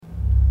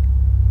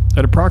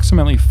At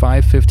approximately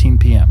 5:15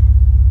 p.m.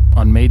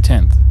 on May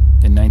 10th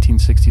in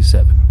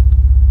 1967,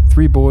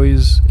 3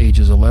 boys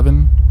ages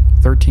 11,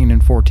 13,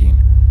 and 14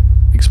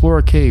 explore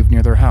a cave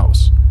near their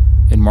house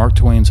in Mark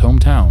Twain's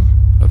hometown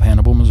of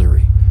Hannibal,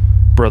 Missouri.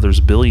 Brothers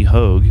Billy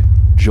Hogue,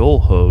 Joel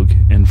Hogue,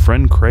 and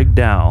friend Craig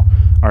Dow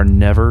are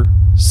never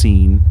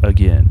seen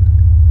again.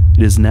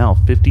 It is now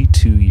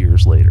 52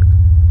 years later.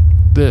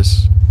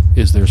 This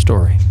is their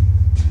story.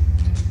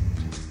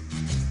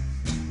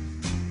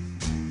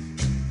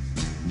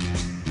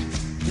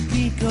 The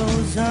beat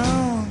goes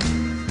on.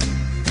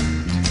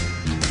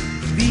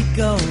 The beat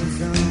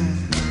goes on.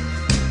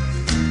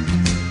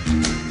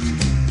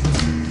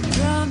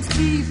 Drums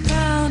keep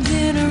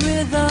pounding a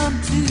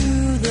rhythm to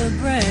the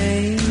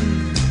brain.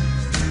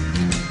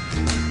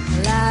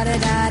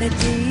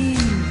 La-da-da-da-dee.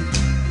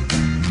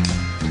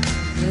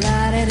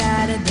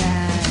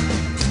 La-da-da-da-da.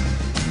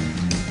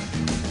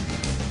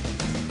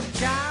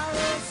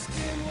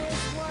 Charleston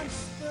was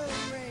once the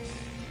rage.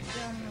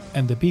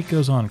 And the beat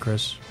goes on,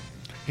 Chris.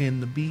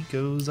 And the beat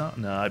goes on.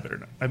 No, I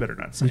better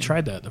not sing. We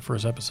tried that the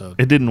first episode.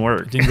 It didn't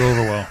work. It didn't go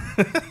over well.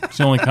 It's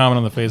the only comment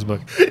on the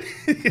Facebook.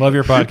 Love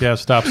your podcast.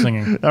 Stop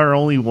singing. Our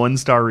only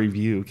 1-star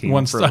review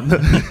came from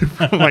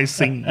my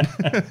singing.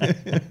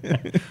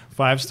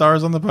 5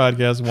 stars on the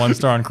podcast, 1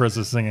 star on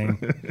Chris's singing.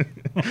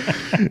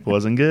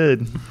 Wasn't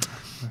good.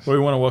 We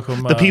want to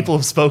welcome The people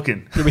have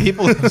spoken. The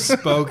people have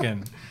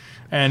spoken.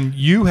 And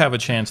you have a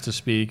chance to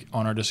speak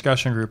on our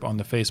discussion group on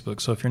the Facebook.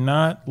 So if you're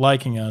not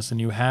liking us and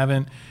you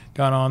haven't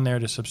gone on there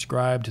to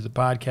subscribe to the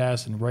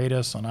podcast and rate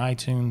us on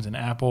iTunes and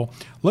Apple,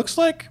 looks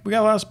like we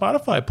got a lot of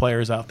Spotify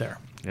players out there.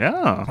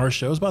 Yeah. Our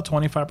show's about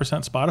 25%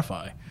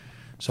 Spotify.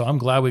 So I'm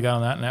glad we got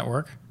on that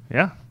network.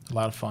 Yeah. A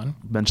lot of fun.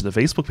 Mention the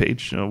Facebook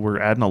page. We're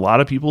adding a lot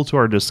of people to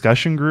our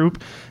discussion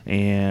group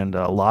and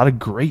a lot of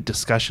great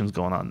discussions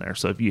going on there.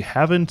 So if you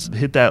haven't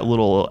hit that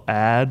little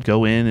ad,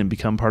 go in and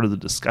become part of the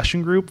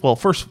discussion group. Well,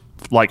 first,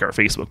 like our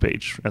Facebook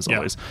page, as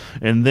always,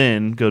 and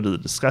then go to the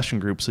discussion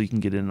group so you can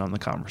get in on the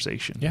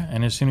conversation. Yeah,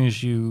 and as soon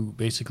as you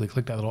basically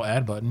click that little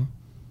ad button,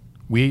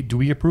 do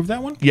we approve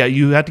that one? Yeah,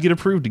 you have to get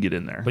approved to get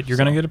in there. But you're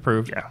going to get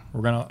approved. Yeah.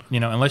 We're going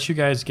to, unless you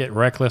guys get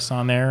reckless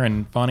on there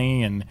and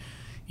funny and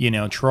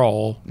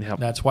troll. Yep.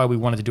 That's why we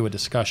wanted to do a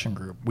discussion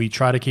group. We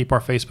try to keep our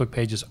Facebook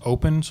pages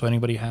open so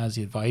anybody has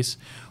the advice.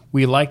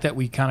 We like that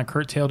we kind of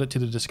curtailed it to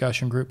the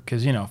discussion group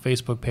because,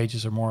 Facebook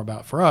pages are more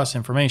about, for us,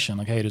 information.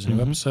 Like, hey, there's a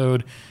new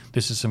episode.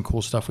 This is some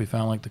cool stuff we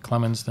found, like the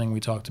Clemens thing we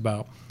talked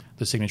about,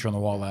 the signature on the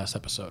wall last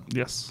episode.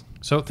 Yes.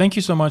 So thank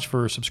you so much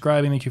for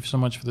subscribing. Thank you so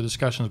much for the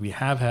discussions we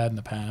have had in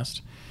the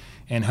past.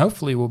 And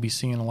hopefully we'll be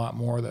seeing a lot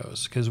more of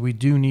those because we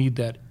do need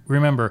that.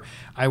 Remember,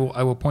 I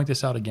will point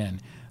this out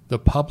again. The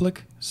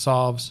public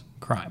solves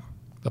crime.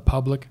 The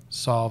public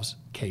solves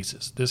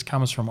cases. This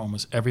comes from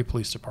almost every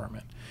police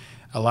department.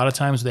 A lot of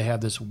times they have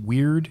this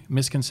weird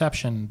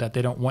misconception that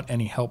they don't want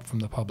any help from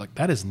the public.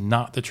 That is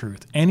not the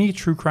truth. Any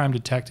true crime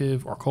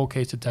detective or cold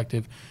case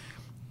detective,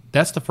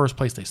 that's the first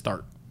place they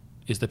start,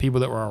 is the people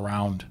that were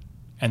around.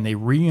 And they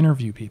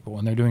re-interview people,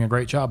 and they're doing a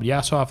great job. But you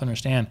also have to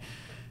understand,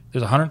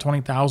 there's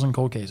 120,000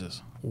 cold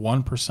cases.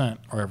 1%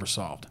 are ever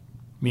solved.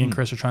 Me and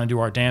Chris are trying to do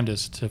our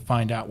damnedest to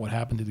find out what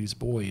happened to these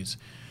boys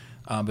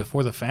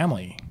before the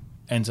family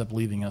ends up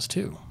leaving us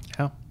too.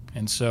 Yeah.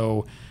 And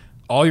so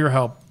all your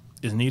help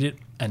is needed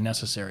and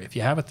necessary. If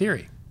you have a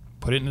theory,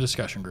 put it in the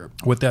discussion group.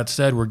 With that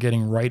said, we're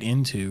getting right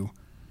into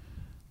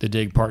the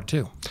dig part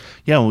 2.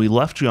 Yeah, when we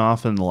left you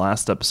off in the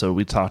last episode,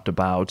 we talked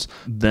about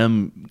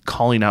them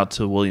calling out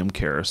to William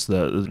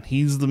Karras.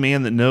 He's the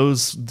man that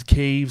knows the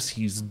caves.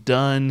 He's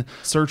done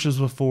searches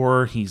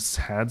before. He's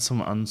had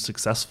some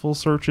unsuccessful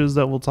searches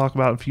that we'll talk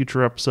about in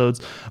future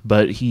episodes,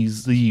 but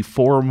he's the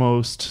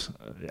foremost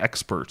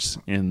expert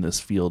in this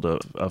field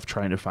of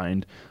trying to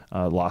find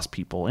lost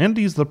people. And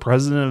he's the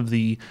president of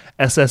the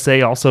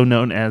SSA, also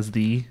known as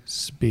the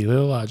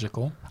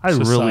Speleological I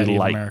Society really of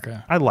like.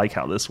 America. I like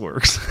how this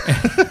works.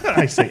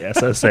 I say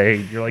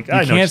SSA. You're like, You I know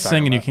what you're can't sing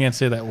talking and you about. can't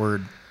say that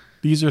word.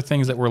 These are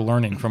things that we're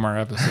learning from our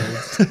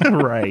episodes.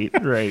 Right.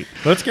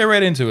 Let's get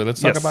right into it. Let's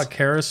talk Yes. about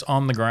Karras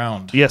on the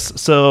ground. Yes.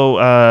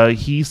 So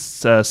he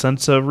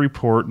sent a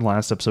report in the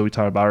last episode we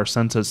talked about, or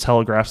sent a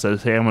telegraph,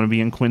 says, hey, I'm going to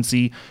be in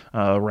Quincy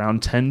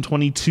around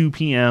 10:22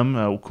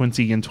 p.m.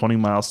 Quincy, again, 20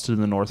 miles to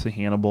the north of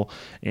Hannibal.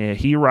 And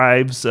he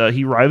arrives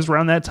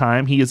around that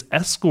time. He is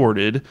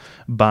escorted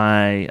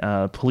by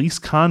a police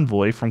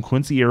convoy from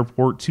Quincy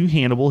Airport to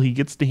Hannibal. He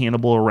gets to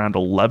Hannibal around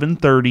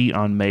 11:30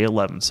 on May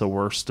 11th. So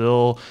we're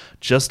still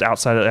just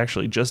outside of that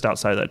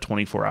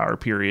 24-hour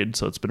period.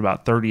 So it's been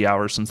about 30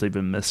 hours since they've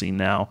been missing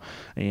now.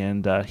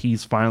 And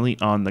he's finally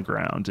on the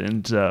ground.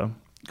 And go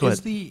ahead.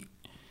 Is the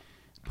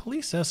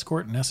police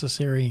escort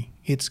necessary?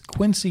 It's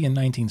Quincy in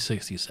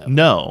 1967.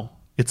 No,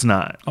 it's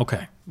not.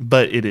 Okay.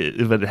 But it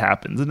is. But it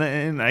happens.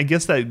 And I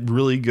guess that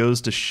really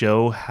goes to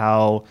show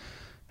how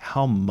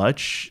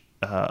much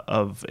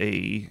of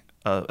a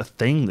a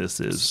thing this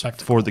is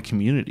Spectacle. for the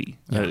community.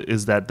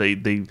 Is that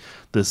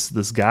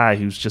this guy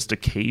who's just a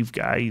cave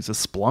guy, he's a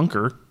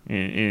splunker,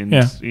 and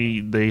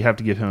they have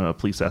to give him a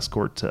police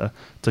escort to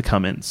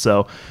come in.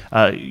 So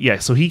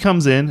so he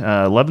comes in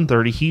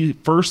 11:30. He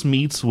first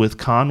meets with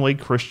Conway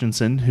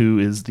Christensen, who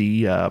is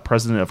the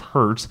president of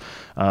Hertz.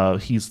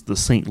 He's the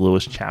St.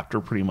 Louis chapter,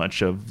 pretty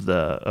much,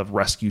 of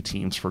rescue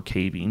teams for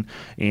caving,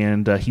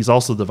 and he's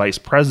also the vice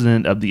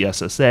president of the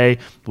SSA,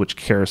 which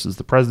Karras is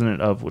the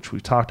president of, which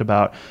we've talked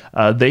about.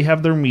 They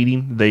have their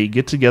meeting. They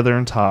get together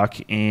and talk,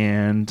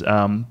 and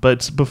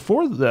but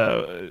before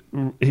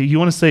you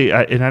want to say,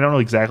 and I don't know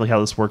exactly how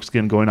this works.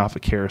 Again, going off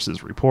of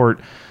Karras's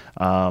report,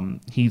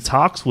 he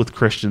talks with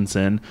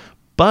Christensen,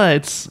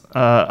 but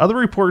other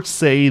reports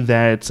say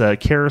that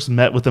Karras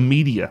met with the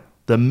media.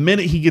 The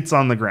minute he gets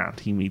on the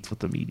ground, he meets with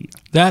the media.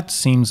 That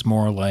seems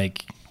more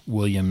like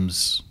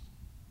Williams'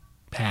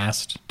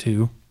 past,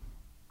 too,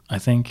 I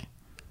think.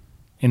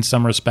 In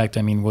some respect,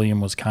 I mean,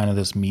 William was kind of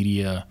this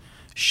media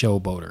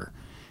showboater.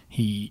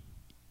 He,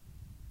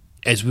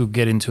 as we'll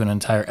get into an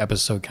entire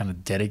episode kind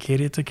of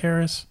dedicated to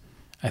Karras,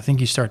 I think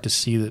you start to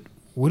see that,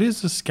 what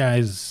is this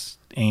guy's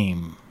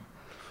aim?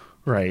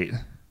 Right.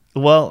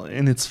 Well,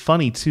 and it's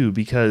funny, too,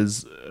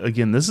 because,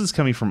 again, this is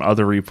coming from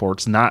other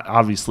reports,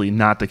 obviously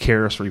not the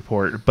Karras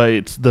report, but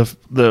it's the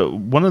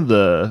one of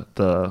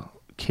the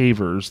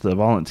cavers, the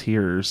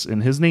volunteers,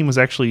 and his name was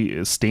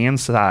actually Stan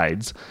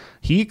Sides.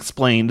 He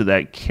explained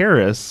that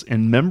Karras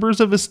and members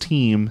of his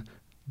team,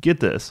 get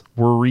this,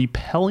 were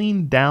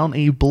rappelling down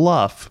a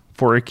bluff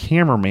for a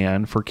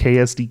cameraman for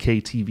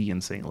KSDK TV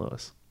in St.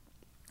 Louis.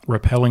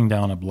 Rappelling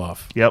down a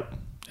bluff. Yep.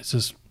 It's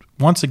just,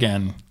 once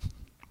again,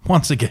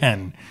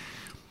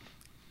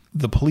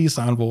 the police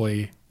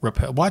envoy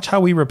repel. Watch how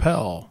we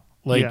repel.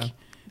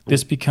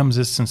 This becomes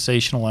this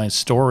sensationalized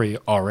story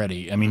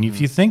already. I mean,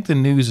 if you think the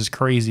news is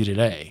crazy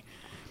today,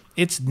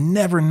 it's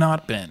never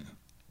not been.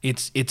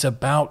 It's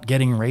about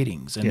getting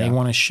ratings, and they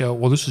want to show,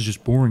 well, this is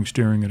just boring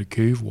staring at a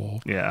cave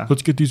wall. Yeah.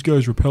 Let's get these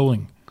guys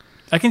repelling.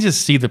 I can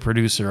just see the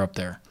producer up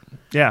there.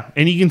 Yeah,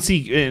 and you can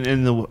see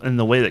in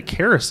the way that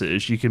Karras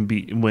is, you can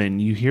be, when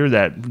you hear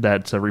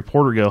that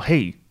reporter go,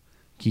 "Hey,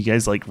 can you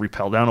guys like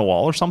rappel down a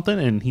wall or something?"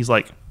 And he's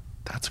like,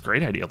 "That's a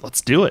great idea.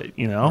 Let's do it."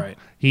 You know, Right.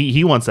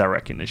 He wants that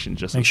recognition.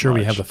 Just Make as sure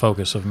we much. have the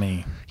focus of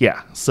me.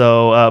 Yeah.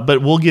 So,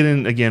 but we'll get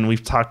in again.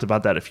 We've talked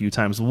about that a few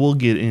times. We'll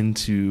get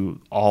into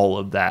all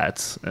of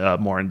that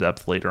more in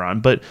depth later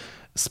on. But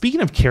speaking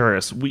of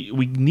Karras,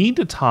 we need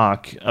to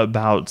talk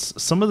about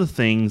some of the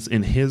things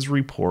in his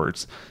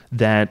reports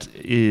that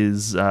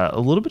is a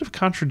little bit of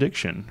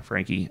contradiction,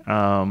 Frankie,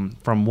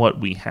 from what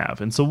we have.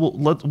 And so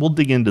we'll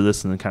dig into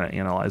this and then kind of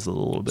analyze it a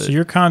little bit.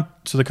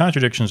 So the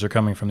contradictions are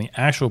coming from the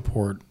actual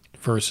report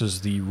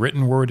versus the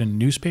written word in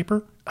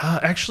newspaper?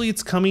 Actually,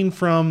 it's coming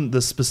from,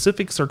 the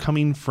specifics are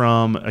coming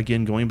from,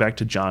 again, going back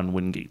to John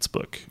Wingate's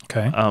book.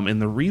 Okay.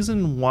 And the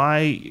reason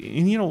why,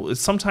 and,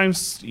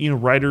 sometimes,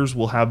 writers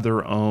will have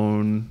their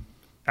own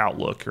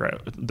outlook or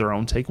their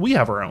own take. We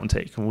have our own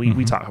take, and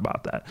we talk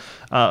about that.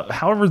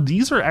 However,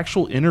 these are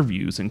actual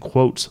interviews and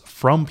quotes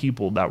from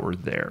people that were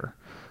there.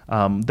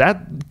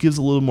 That gives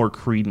a little more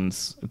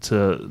credence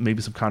to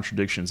maybe some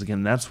contradictions.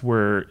 Again, that's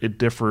where it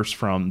differs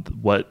from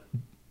what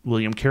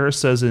William Karras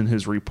says in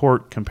his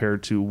report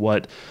compared to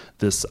what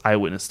this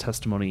eyewitness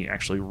testimony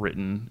actually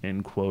written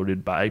and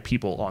quoted by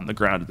people on the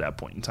ground at that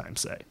point in time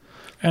say.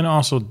 And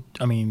also,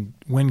 I mean,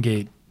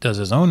 Wingate does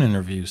his own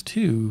interviews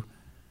too,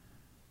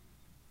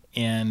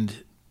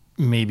 and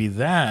maybe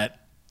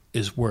that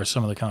is where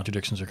some of the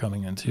contradictions are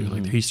coming into.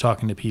 Like, he's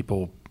talking to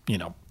people,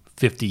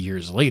 50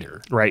 years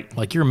later. Right.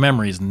 Like, your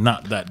memory is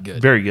not that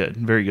good. Very good.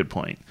 Very good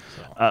point.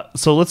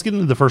 So let's get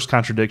into the first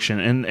contradiction.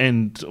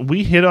 And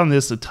we hit on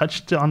this,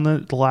 touched on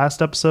the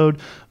last episode,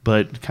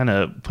 but kind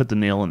of put the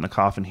nail in the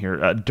coffin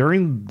here.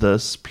 During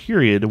this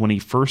period when he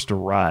first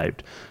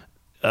arrived,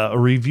 a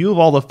review of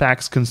all the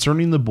facts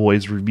concerning the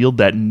boys revealed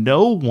that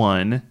no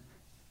one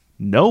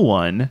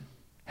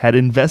had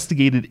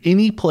investigated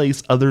any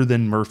place other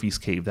than Murphy's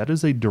Cave. That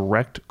is a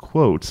direct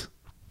quote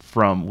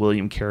from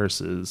William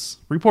Karras's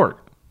report.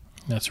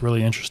 That's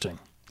really interesting.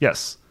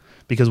 Yes,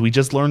 because we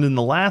just learned in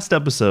the last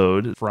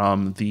episode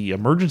from the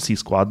emergency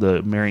squad,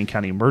 the Marion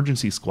County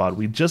Emergency Squad,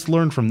 we just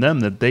learned from them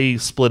that they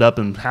split up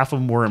and half of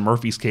them were in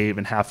Murphy's Cave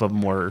and half of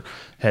them were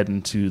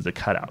heading to the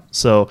cutout.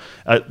 So,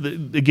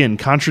 again,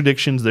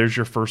 contradictions, there's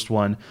your first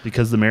one,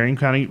 because the Marion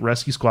County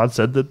Rescue Squad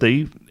said that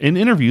they, in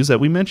interviews that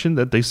we mentioned,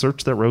 that they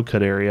searched that road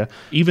cut area,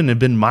 even had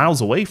been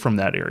miles away from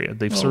that area.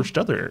 They've searched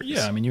other areas.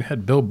 Yeah, I mean, you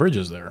had Bill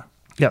Bridges there.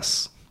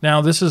 Yes.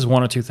 Now, this is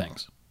one of two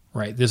things,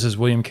 right? This is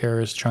William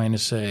Karras trying to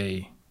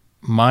say,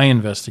 my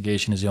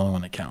investigation is the only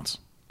one that counts.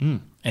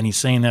 And he's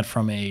saying that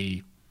from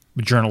a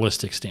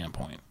journalistic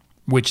standpoint,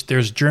 which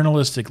there's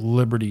journalistic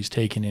liberties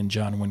taken in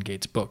John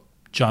Wingate's book.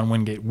 John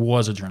Wingate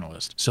was a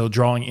journalist. So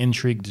drawing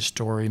intrigue to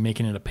story,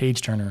 making it a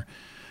page turner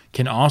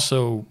can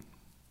also,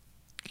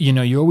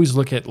 you always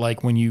look at,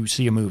 like, when you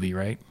see a movie,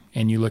 right?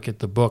 And you look at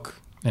the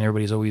book and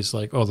everybody's always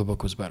like, oh, the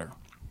book was better.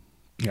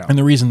 Yeah. And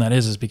the reason that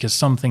is because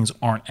some things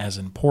aren't as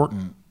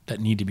important that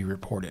need to be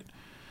reported.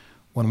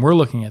 when we're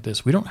looking at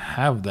this, we don't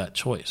have that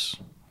choice.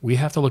 We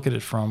have to look at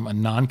it from a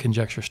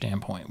non-conjecture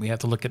standpoint. We have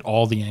to look at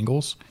all the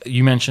angles.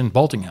 You mentioned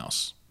Bolting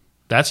House.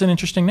 That's an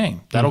interesting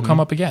name. That'll come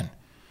up again.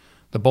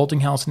 The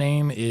Bolting House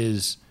name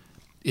is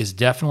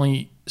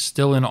definitely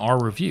still in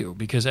our review,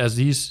 because as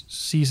these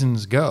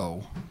seasons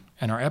go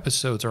and our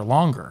episodes are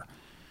longer,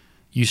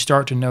 you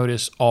start to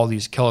notice all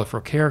these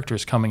colorful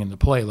characters coming into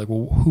play. Like,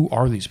 well, who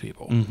are these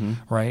people,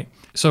 right?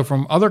 So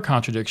from other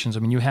contradictions, I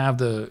mean, you have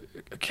the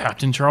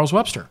Captain Charles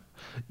Webster.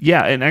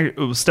 Yeah, and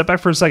I step back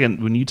for a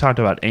second. When you talked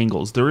about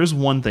angles, there is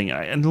one thing,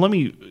 and let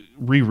me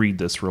reread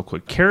this real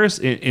quick. Karras,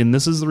 and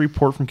this is the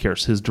report from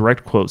Karras, his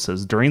direct quote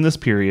says, during this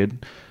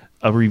period,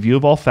 a review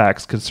of all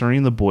facts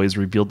concerning the boys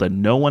revealed that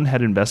no one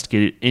had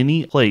investigated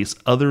any place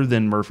other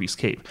than Murphy's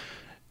Cave.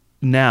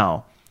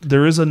 Now,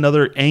 there is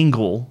another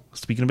angle,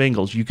 speaking of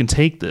angles, you can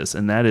take this,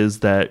 and that is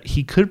that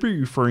he could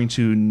be referring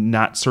to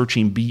not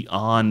searching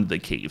beyond the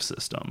cave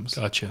systems.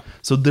 Gotcha.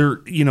 So they're,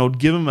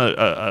 give him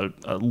a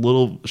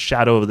little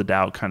shadow of the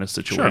doubt kind of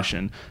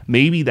situation. Sure.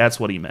 Maybe that's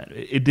what he meant.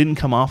 It didn't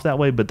come off that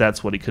way, but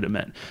that's what he could have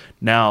meant.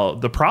 Now,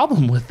 the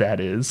problem with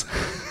that is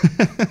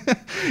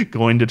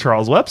going to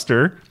Charles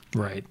Webster.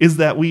 Right. Is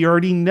that we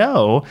already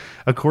know,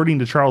 according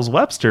to Charles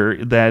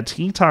Webster, that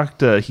he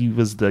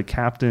was the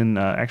captain.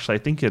 Actually, I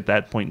think at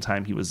that point in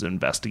time, he was an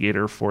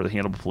investigator for the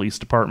Hannibal Police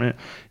Department,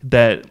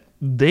 that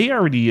they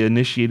already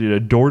initiated a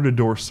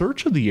door-to-door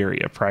search of the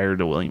area prior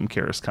to William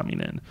Karras coming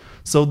in.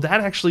 So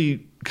that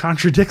actually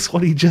contradicts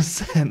what he just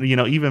said.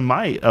 Even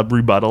my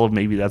rebuttal of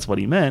maybe that's what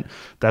he meant,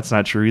 that's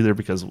not true either,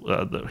 because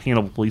the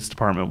Hannibal Police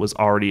Department was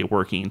already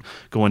working,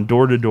 going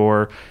door to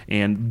door,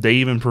 and they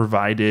even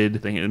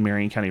provided the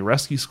Marion County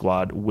Rescue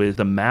Squad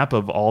with a map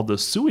of all the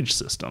sewage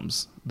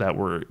systems that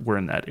were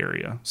in that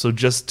area. So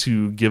just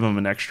to give them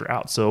an extra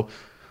out. So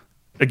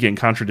again,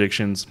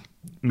 contradictions,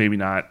 maybe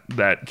not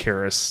that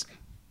Karras.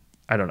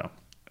 I don't know.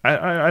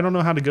 I don't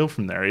know how to go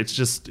from there. It's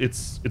just,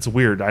 it's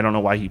weird. I don't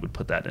know why he would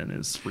put that in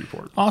his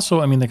report.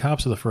 Also, I mean, the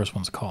cops are the first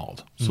ones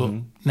called.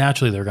 So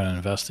naturally they're going to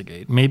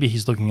investigate. Maybe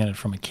he's looking at it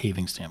from a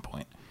caving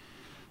standpoint.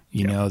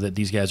 You know, that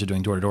these guys are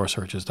doing door-to-door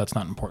searches. That's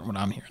not important when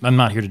I'm here. I'm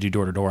not here to do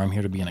door-to-door. I'm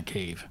here to be in a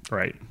cave.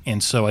 Right.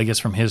 And so I guess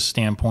from his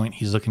standpoint,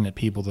 he's looking at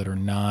people that are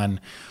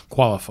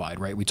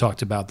non-qualified, right? We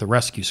talked about the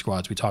rescue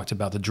squads. We talked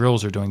about the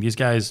drills they're doing. These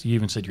guys, you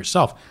even said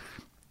yourself,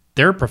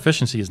 their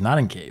proficiency is not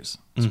in caves.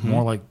 It's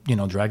more like,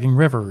 dragging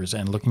rivers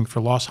and looking for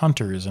lost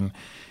hunters. And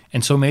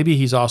so maybe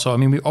he's also, I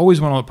mean, we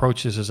always want to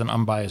approach this as an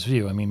unbiased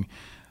view. I mean,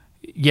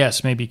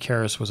 yes, maybe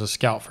Karras was a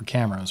scout for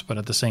cameras, but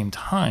at the same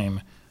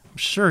time, I'm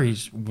sure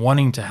he's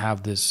wanting to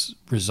have this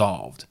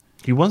resolved.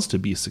 He wants to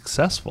be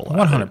successful.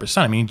 100%.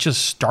 I mean, he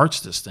just starts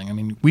this thing. I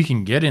mean, we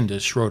can get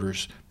into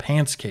Schroeder's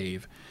Pants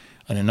Cave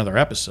in another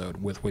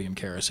episode with William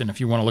Karras. And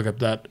if you want to look up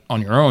that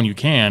on your own, you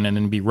can, and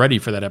then be ready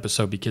for that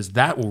episode, because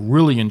that will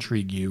really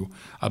intrigue you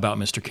about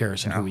Mr.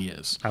 Karras and who he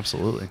is.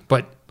 Absolutely.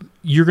 But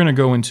you're going to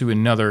go into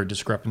another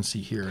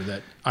discrepancy here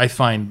that I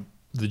find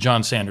the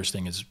John Sanders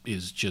thing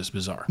is just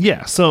bizarre.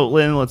 Yeah, so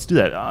let's do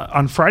that.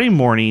 On Friday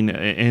morning,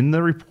 in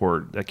the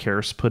report that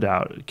Karras put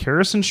out,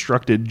 Karras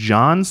instructed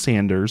John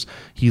Sanders,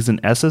 he's an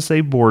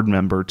SSA board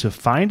member, to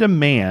find a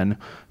man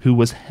who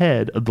was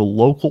head of the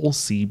local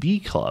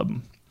CB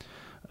club.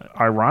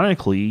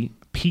 Ironically,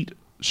 Pete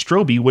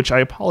Strobel, which I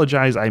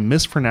apologize, I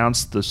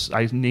mispronounced this.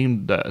 I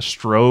named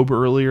Strobe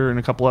earlier in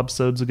a couple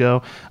episodes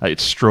ago.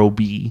 It's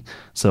Strobel,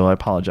 so I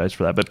apologize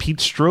for that. But Pete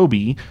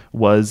Strobel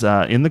was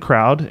in the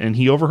crowd, and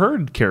he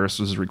overheard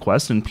Karras'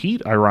 request. And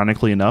Pete,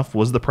 ironically enough,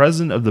 was the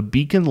president of the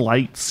Beacon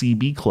Light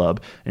CB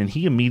Club, and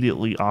he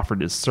immediately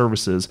offered his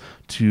services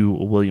to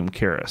William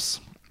Karras.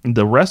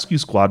 The rescue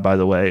squad, by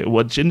the way,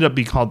 which ended up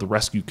being called the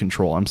Rescue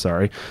Control,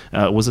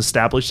 was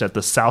established at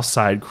the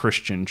Southside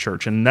Christian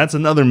Church. And that's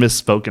another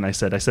misspoken. I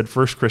said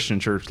First Christian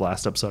Church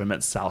last episode. I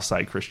meant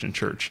Southside Christian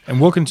Church. And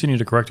we'll continue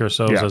to correct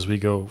ourselves as we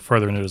go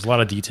further into it. There's a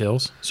lot of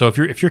details. So if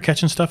you're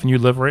catching stuff and you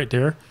live right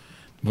there,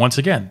 once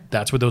again,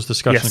 that's what those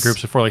discussion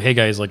groups are for. Like, hey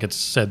guys, like it's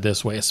said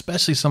this way,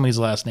 especially somebody's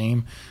last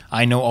name.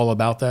 I know all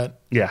about that.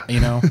 Yeah.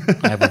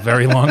 I have a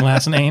very long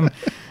last name.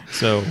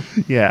 So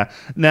yeah.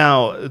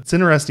 Now it's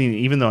interesting,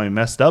 even though I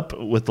messed up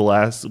with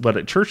what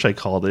at church I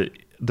called it,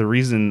 the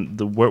reason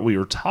what we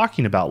were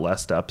talking about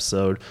last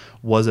episode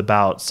was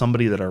about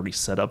somebody that already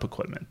set up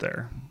equipment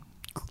there.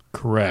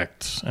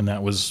 Correct. And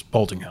that was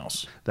Bolting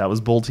House. That was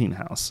Bolting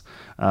House.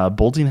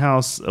 Bolting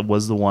House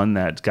was the one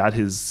that got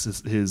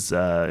his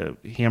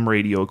ham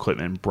radio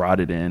equipment, brought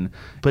it in.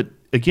 But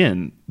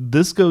again,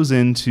 this goes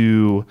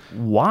into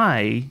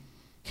why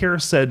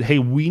Karras said, hey,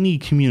 we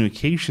need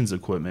communications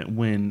equipment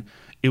when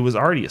it was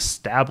already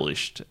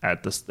established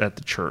at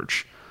the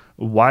church.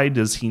 Why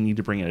does he need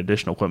to bring in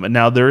additional equipment?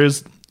 Now, there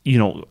is,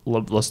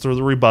 let's throw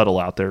the rebuttal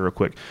out there real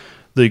quick.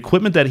 The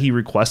equipment that he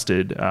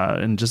requested,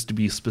 and just to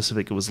be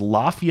specific, it was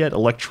Lafayette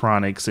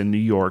Electronics in New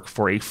York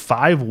for a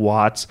 5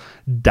 watts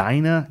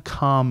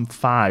Dynacom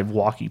 5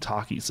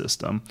 walkie-talkie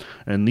system.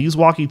 And these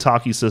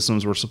walkie-talkie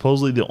systems were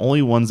supposedly the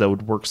only ones that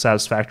would work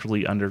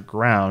satisfactorily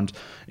underground.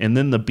 And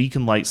then the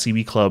Beacon Light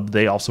CB Club,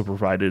 they also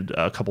provided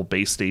a couple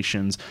base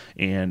stations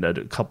and a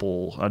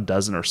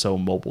dozen or so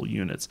mobile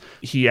units.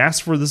 He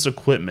asked for this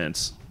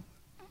equipment,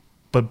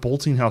 but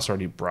Bolting House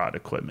already brought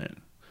equipment.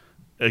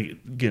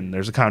 Again,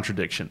 there's a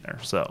contradiction there.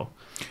 So,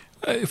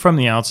 from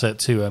the outset,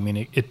 too, I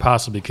mean, it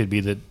possibly could be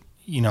that,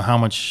 how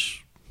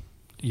much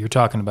you're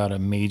talking about a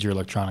major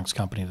electronics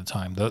company at the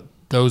time.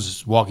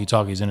 Those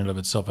walkie-talkies in and of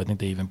itself, I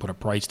think they even put a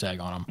price tag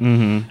on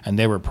them. And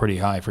they were pretty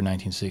high for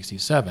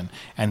 1967.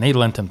 And they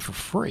lent them for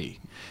free.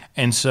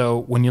 And so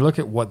when you look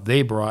at what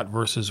they brought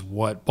versus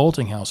what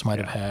Bolting House might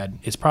have had,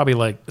 it's probably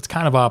like, it's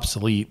kind of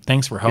obsolete.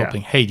 Thanks for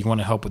helping. Hey, do you want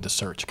to help with the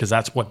search? Because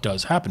that's what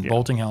does happen.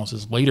 Bolting House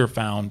is later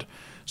found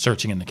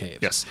searching in the caves.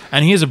 Yes.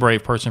 And he is a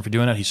brave person for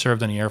doing that. He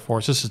served in the Air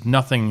Force. This is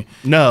nothing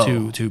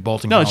to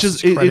Bolting No, House's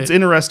it's just credit. it's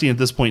interesting at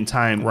this point in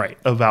time, Right.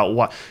 About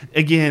what,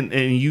 again,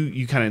 and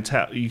you kind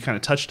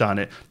of touched on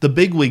it. The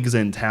big wig's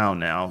in town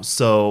now,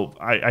 so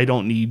I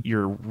don't need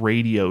your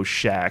Radio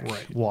Shack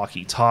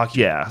walkie-talkie.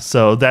 Yeah,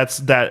 so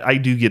that I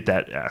do get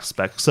that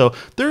aspect. So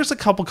there's a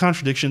couple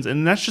contradictions,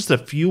 and that's just a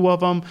few of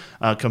them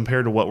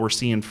compared to what we're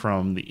seeing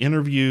from the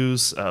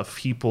interviews of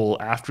people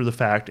after the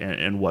fact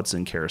and what's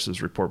in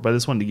Karras's report. But I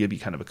just wanted to give you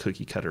kind of a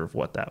cookie cutter of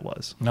what that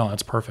was. No,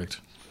 that's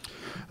perfect.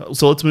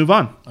 So let's move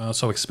on.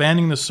 So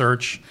expanding the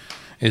search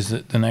is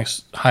the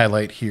next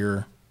highlight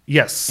here.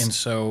 Yes. And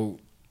so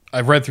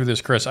I've read through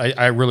this, Chris.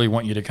 I really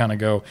want you to kind of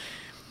go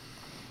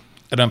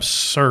an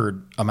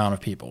absurd amount of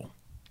people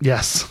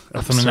Yes.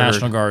 from the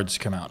National Guards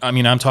come out. I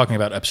mean, I'm talking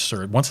about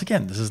absurd. Once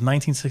again, this is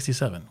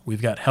 1967.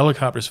 We've got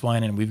helicopters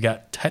flying in. We've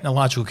got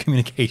technological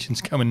communications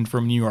coming in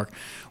from New York.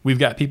 We've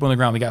got people on the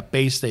ground. We got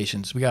base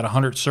stations. We got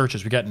 100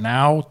 searches. We got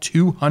now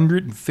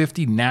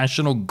 250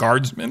 National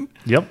Guardsmen.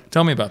 Yep.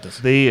 Tell me about this.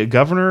 The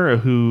governor,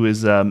 who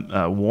is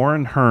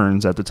Warren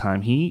Hearns at the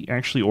time, he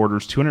actually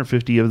orders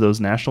 250 of those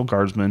National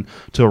Guardsmen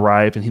to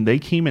arrive, and they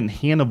came in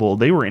Hannibal.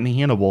 They were in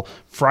Hannibal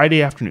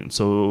Friday afternoon.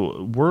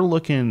 So we're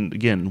looking,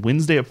 again,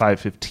 Wednesday at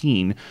 5:15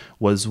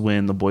 was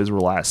when the boys were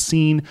last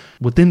seen.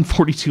 Within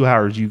 42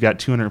 hours, you got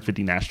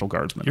 250 National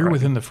Guardsmen. You're arriving.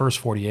 within the first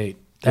 48.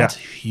 That's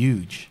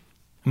huge.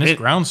 And this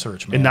ground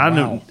search, man.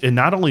 And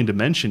not only to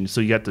mention,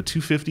 so you got the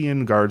 250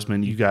 in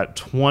guardsmen, you got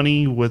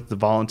 20 with the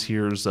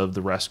volunteers of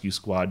the rescue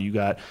squad, you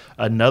got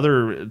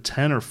another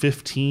 10 or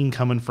 15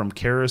 coming from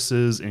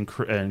Karras's and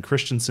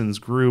Christensen's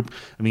group.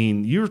 I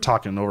mean, you're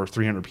talking over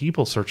 300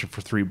 people searching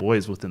for 3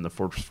 boys within the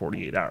first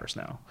 48 hours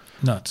now.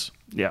 Nuts.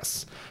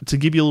 Yes. To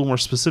give you a little more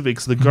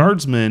specifics, the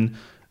guardsmen,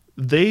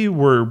 they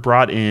were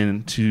brought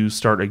in to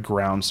start a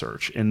ground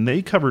search, and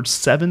they covered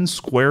 7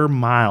 square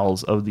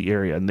miles of the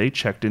area, and they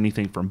checked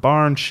anything from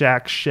barns,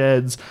 shacks,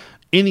 sheds,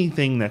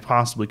 anything that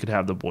possibly could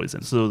have the boys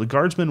in. So the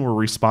guardsmen were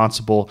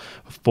responsible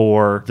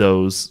for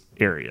those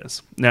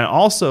areas. Now,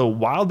 also,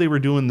 while they were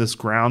doing this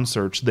ground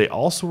search, they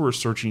also were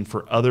searching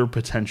for other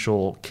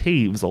potential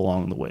caves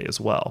along the way as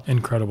well.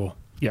 Incredible.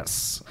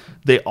 Yes.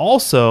 They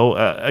also,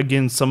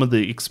 again, some of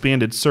the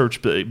expanded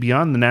search, but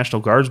beyond the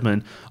National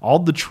Guardsmen, all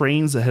the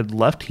trains that had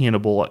left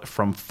Hannibal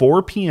from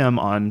 4 p.m.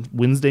 on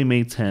Wednesday,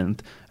 May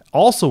 10th,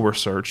 also were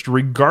searched,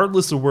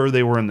 regardless of where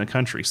they were in the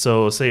country.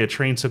 So, say a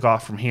train took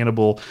off from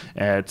Hannibal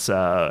at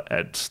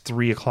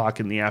 3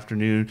 o'clock in the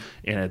afternoon,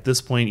 and at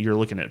this point, you're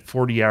looking at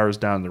 40 hours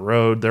down the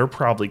road. They're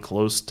probably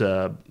close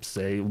to,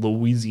 say,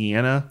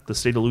 Louisiana, the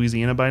state of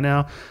Louisiana by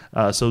now.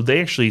 So, they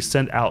actually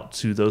sent out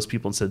to those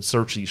people and said,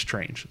 search these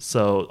trains.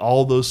 So,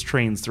 all those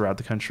trains throughout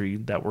the country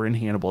that were in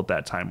Hannibal at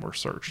that time were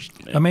searched.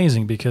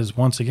 Amazing, because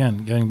once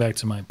again, going back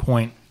to my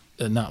point,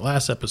 not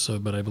last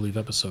episode, but I believe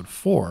episode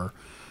 4,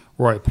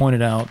 where I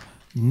pointed out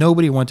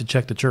nobody went to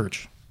check the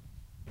church.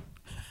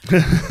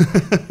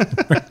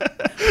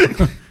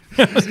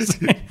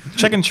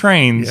 Checking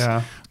trains.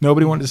 Yeah.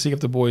 Nobody wanted to see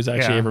if the boys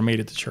actually Yeah. ever made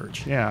it to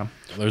church. Yeah.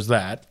 There's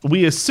that.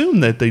 We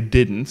assume that they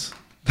didn't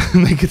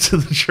make it to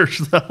the church,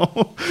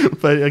 though.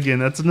 But again,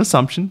 that's an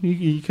assumption.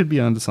 You could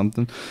be onto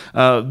something.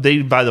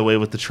 They, by the way,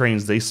 with the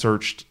trains, they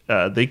searched.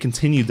 They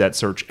continued that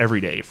search every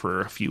day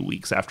for a few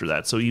weeks after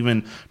that. So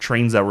even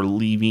trains that were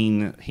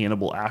leaving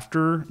Hannibal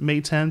after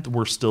May 10th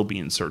were still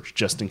being searched,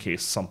 just in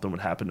case something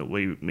would happen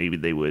to maybe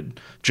they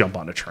would jump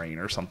on a train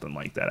or something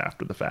like that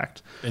after the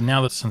fact. And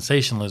now the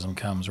sensationalism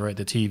comes, right?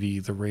 The TV,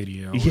 the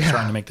radio, Yeah.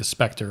 trying to make the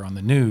specter on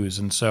the news.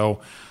 And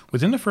so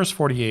within the first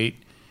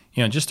 48,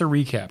 just to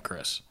recap,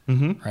 Chris,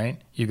 right?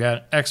 You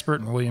got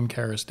expert and William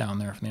Karras down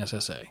there from the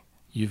SSA.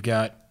 You've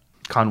got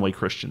Conway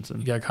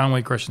Christensen.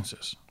 Conway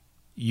Christensen.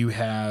 You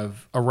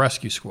have a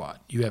rescue squad.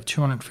 You have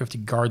 250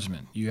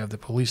 guardsmen. You have the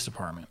police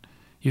department.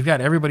 You've got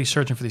everybody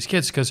searching for these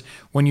kids, because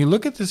when you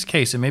look at this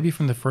case, and maybe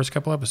from the first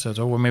couple episodes,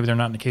 maybe they're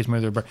not in the case,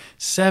 maybe they're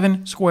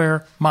 7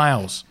 square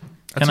miles.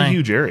 That's a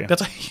huge area.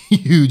 That's a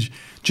huge.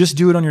 Just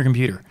do it on your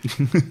computer.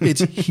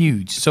 It's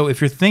huge. So if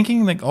you're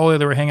thinking like,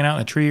 they were hanging out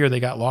in a tree or they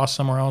got lost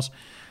somewhere else,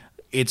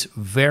 it's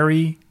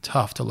very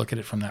tough to look at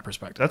it from that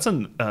perspective. That's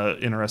an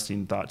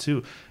interesting thought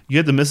too. You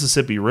had the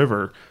Mississippi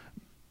River.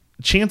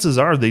 Chances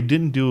are they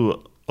didn't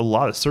do a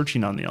lot of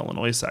searching on the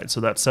Illinois side. So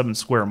that 7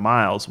 square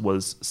miles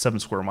was 7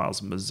 square miles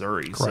of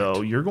Missouri. Correct.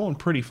 So you're going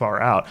pretty far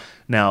out.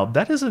 Now,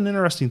 that is an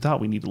interesting thought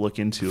we need to look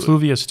into.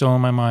 Fluvia is still in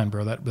my mind,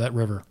 bro, that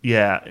river.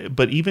 Yeah,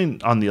 but even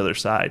on the other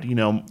side,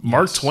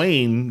 Mark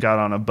Twain got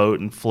on a boat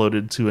and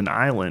floated to an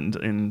island.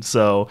 And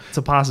so it's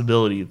a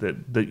possibility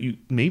that you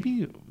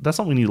maybe that's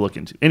something we need to look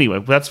into. Anyway,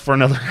 that's for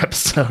another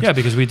episode. Yeah,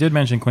 because we did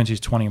mention Quincy's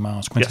 20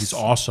 miles. Quincy's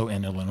Yes. also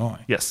in Illinois.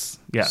 Yes.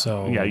 Yeah.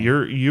 So- yeah,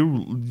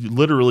 you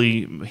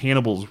literally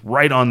Hannibal's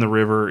right on the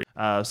river.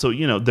 So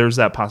there's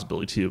that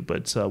possibility too.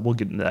 But we'll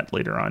get into that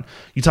later on.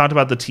 You talked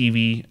about the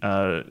TV,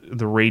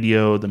 the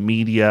radio, the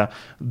media.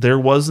 There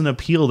was an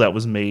appeal that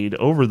was made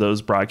over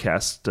those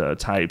broadcast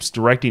types,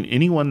 directing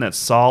anyone that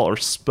saw or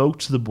spoke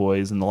to the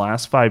boys in the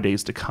last 5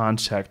 days to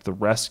contact the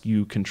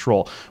Rescue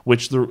Control.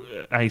 Which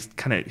I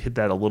kind of hit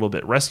that a little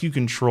bit. Rescue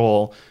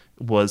Control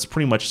was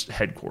pretty much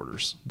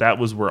headquarters. That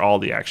was where all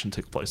the action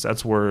took place.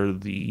 That's where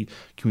the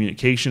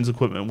communications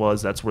equipment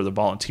was. That's where the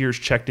volunteers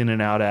checked in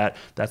and out at.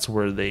 That's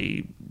where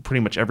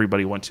pretty much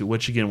everybody went to,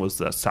 which again was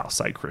the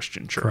Southside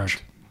Christian Church.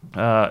 Correct.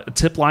 A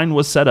tip line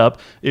was set up.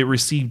 It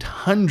received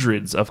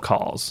hundreds of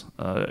calls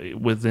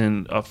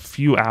within a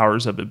few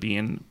hours of it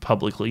being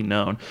publicly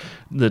known.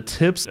 The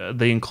tips,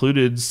 they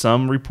included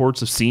some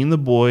reports of seeing the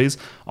boys,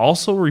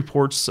 also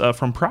reports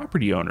from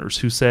property owners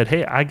who said,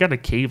 hey, I got a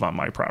cave on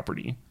my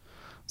property.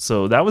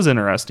 So that was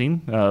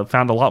interesting.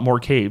 Found a lot more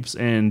caves.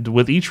 And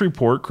with each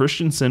report,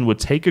 Christensen would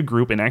take a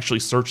group and actually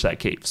search that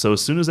cave. So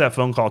as soon as that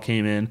phone call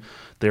came in,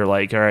 they're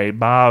like, all right,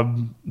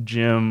 Bob,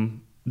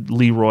 Jim,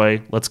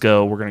 Leroy, let's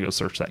go. We're going to go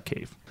search that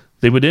cave.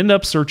 They would end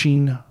up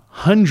searching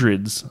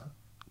hundreds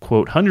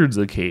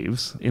of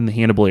caves in the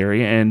Hannibal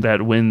area. And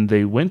that when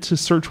they went to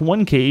search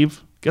one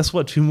cave, guess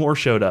what? 2 more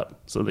showed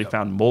up. So they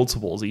found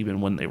multiples even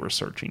when they were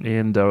searching.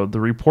 And the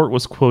report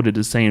was quoted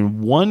as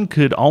saying, one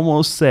could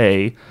almost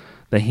say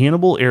the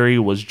Hannibal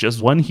area was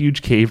just one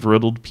huge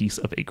cave-riddled piece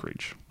of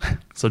acreage.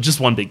 So just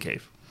one big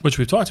cave. Which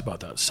we've talked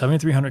about that.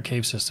 7,300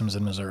 cave systems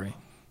in Missouri.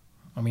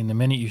 I mean, the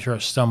minute you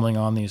start stumbling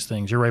on these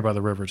things, you're right by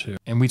the river too.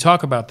 And we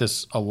talk about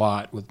this a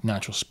lot with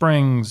natural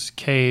springs,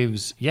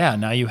 caves. Yeah,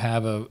 now you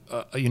have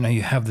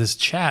you have this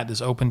chat,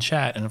 this open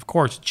chat. And of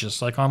course,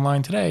 just like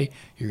online today,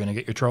 you're going to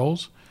get your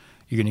trolls.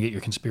 You're going to get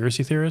your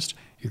conspiracy theorists.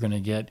 You're going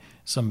to get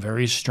some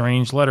very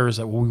strange letters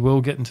that we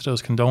will get into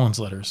those condolence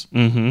letters.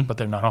 Mm-hmm. But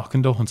they're not all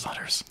condolence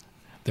letters.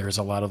 There's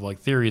a lot of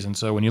theories. And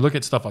so when you look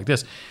at stuff like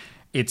this,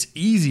 it's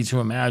easy to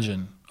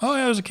imagine, oh,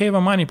 yeah, there's a cave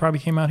on mine. He probably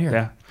came out here.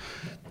 Yeah.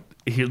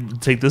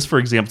 Take this for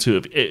example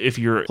too. If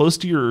you're close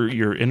to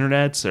your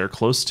internet or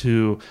close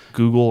to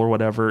Google or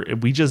whatever,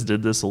 we just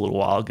did this a little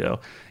while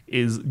ago,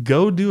 is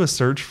go do a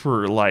search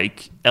for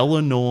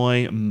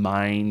Illinois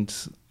mined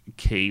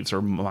caves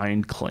or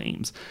mined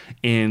claims.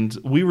 And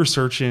we were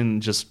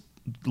searching, just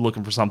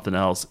looking for something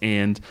else.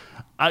 And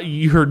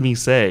you heard me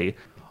say,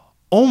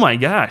 oh my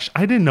gosh,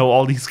 I didn't know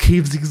all these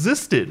caves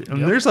existed.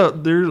 And there's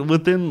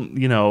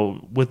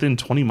within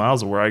 20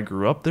 miles of where I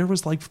grew up, there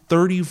was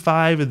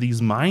 35 of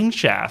these mine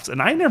shafts,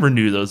 and I never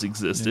knew those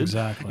existed.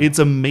 Exactly. It's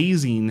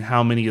amazing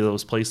how many of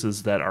those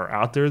places that are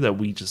out there that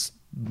we just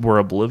were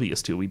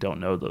oblivious to. We don't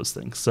know those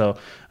things. So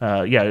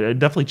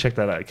definitely check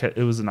that out.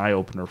 It was an eye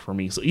opener for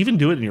me. So even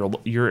do it in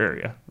your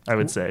area, I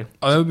would say.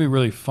 Oh, that would be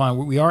really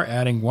fun. We are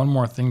adding one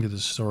more thing to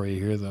this story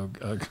here, though,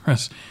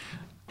 Chris.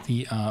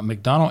 The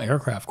McDonnell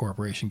Aircraft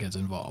Corporation gets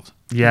involved.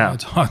 Yeah.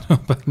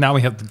 But now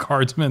we have the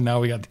guardsmen. Now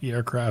we got the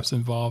aircrafts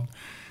involved.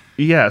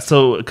 Yeah.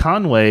 So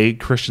Conway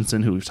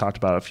Christensen, who we've talked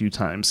about a few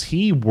times,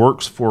 he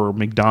works for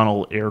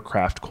McDonnell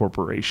Aircraft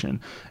Corporation.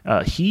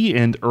 He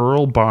and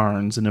Earl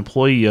Barnes, an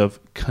employee of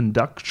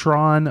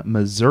Conductron,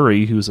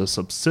 Missouri, who's a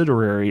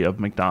subsidiary of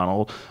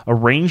McDonnell,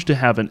 arranged to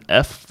have an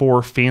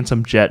F-4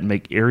 Phantom jet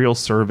make aerial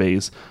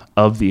surveys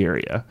of the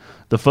area.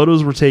 The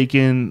photos were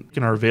taken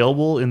and are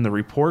available in the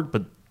report,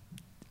 but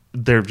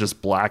they're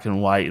just black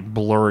and white,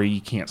 blurry. You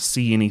can't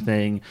see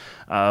anything.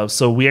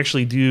 So we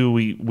actually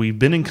we've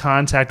been in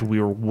contact. We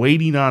were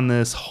waiting on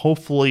this.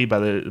 Hopefully by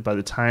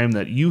the time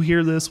that you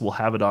hear this, we'll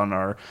have it on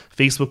our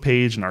Facebook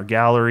page and our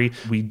gallery.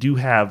 We do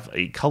have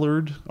a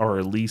colored, or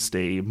at least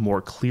a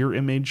more clear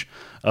image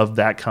of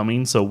that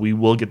coming. So we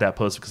will get that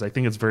posted, because I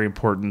think it's very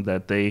important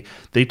that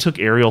they took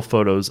aerial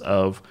photos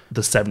of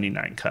the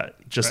 79 cut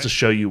just to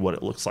show you what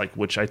it looks like,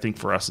 which I think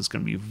for us is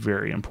going to be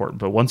very important.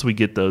 But once we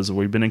get those,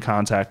 we've been in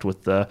contact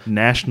with the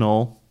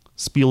National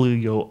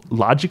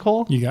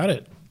Speleological. You got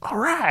it. All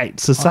right,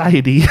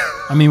 Society.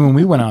 I mean, when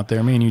we went out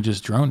there, me and you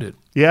just droned it.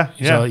 Yeah.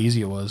 You saw how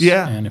easy it was.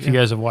 Yeah. And if you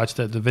guys have watched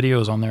the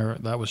videos on there,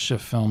 that was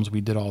Shift Films. We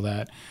did all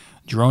that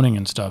droning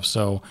and stuff.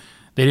 So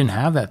they didn't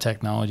have that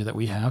technology that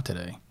we have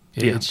today.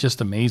 It's just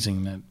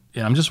amazing that.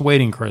 And I'm just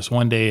waiting, Chris.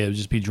 One day it'll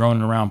just be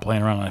droning around,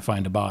 playing around, and I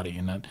find a body,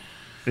 and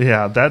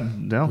Yeah,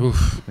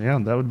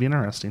 that would be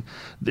interesting.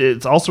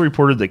 It's also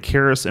reported that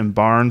Karras and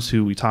Barnes,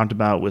 who we talked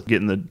about with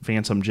getting the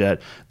Phantom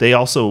jet, they're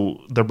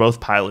both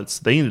pilots.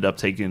 They ended up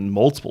taking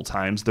multiple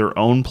times their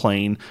own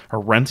plane or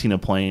renting a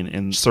plane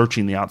and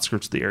searching the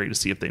outskirts of the area to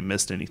see if they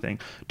missed anything.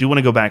 Do want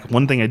to go back.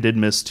 One thing I did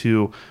miss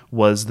too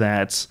was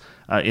that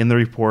in the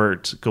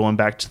report, going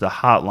back to the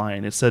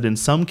hotline, it said in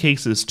some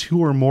cases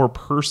 2 or more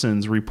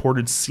persons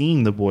reported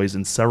seeing the boys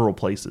in several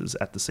places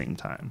at the same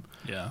time.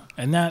 Yeah,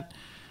 and that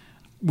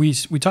we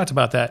talked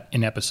about that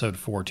in episode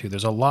 4 too.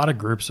 There's a lot of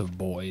groups of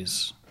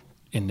boys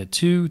in the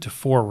 2 to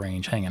 4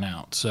 range hanging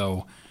out.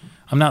 So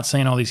I'm not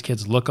saying all these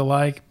kids look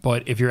alike,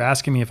 but if you're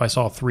asking me if I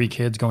saw 3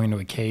 kids going to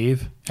a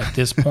cave at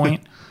this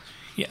point,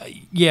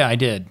 yeah, I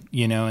did.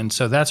 And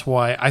so that's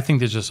why I think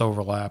there's just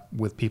overlap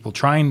with people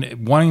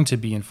wanting to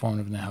be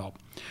informative and to help.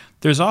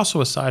 There's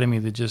also a side of me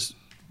that just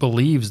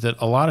believes that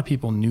a lot of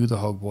people knew the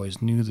Hogue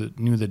boys, knew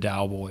the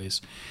Dow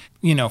boys.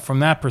 From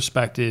that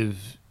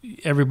perspective,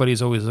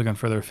 everybody's always looking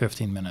for their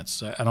 15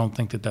 minutes. I don't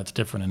think that that's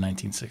different in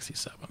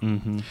 1967.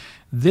 Mm-hmm.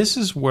 This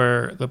is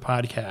where the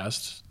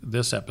podcast,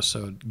 this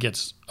episode,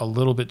 gets a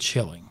little bit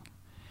chilling.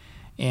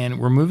 And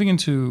we're moving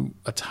into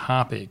a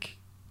topic,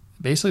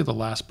 basically the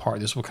last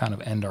part. This will kind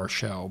of end our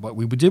show. But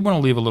we did want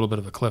to leave a little bit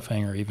of a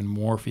cliffhanger, even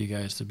more for you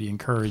guys to be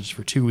encouraged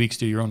for 2 weeks,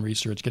 do your own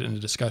research, get into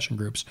discussion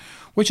groups,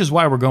 which is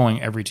why we're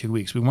going every 2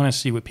 weeks. We want to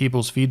see what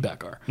people's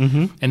feedback are.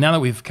 Mm-hmm. And now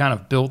that we've kind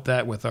of built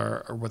that with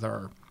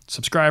our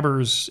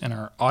subscribers and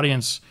our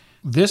audience,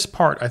 this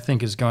part I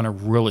think is going to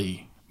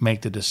really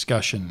make the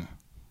discussion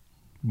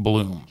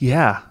bloom.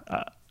 Yeah.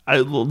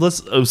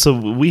 So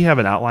we have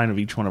an outline of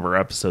each one of our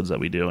episodes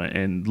that we do,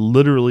 and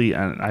literally,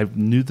 and I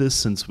knew this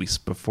since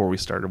before we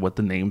started, what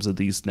the names of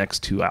these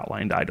next 2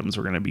 outlined items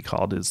are going to be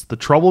called is the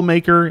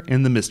Troublemaker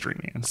and the Mystery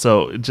Man.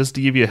 So just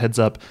to give you a heads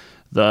up,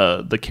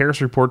 the Karras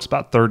report's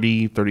about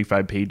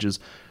 35 pages.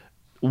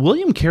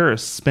 William Karras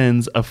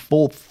spends a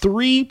full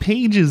 3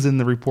 pages in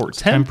the report.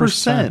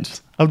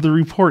 10% of the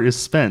report is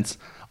spent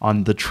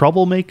on the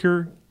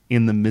Troublemaker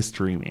and the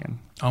Mystery Man.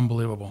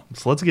 Unbelievable.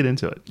 So let's get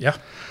into it. Yeah.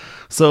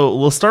 So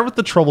we'll start with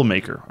the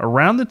Troublemaker.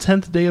 Around the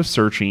 10th day of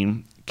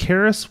searching,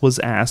 Karras was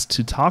asked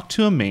to talk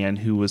to a man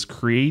who was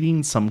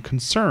creating some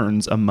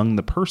concerns among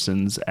the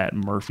persons at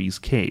Murphy's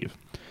Cave.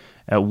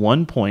 At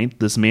one point,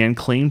 this man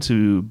claimed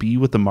to be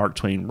with the Mark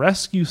Twain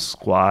Rescue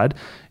Squad,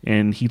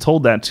 and he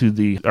told that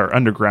to our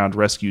underground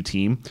rescue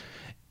team.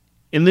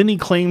 And then he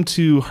claimed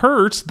to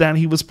Hurt that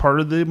he was part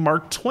of the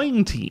Mark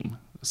Twain team.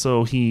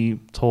 So he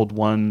told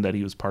one that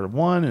he was part of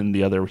one, and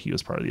the other he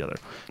was part of the other.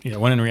 Yeah,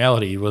 when in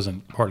reality, he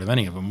wasn't part of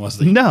any of them, was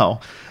he? No.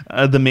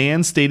 The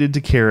man stated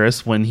to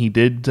Karras when he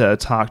did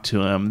talk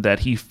to him that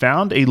he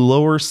found a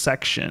lower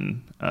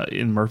section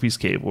in Murphy's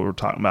Cave, what we're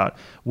talking about,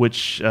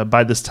 which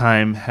by this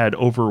time had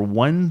over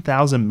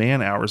 1,000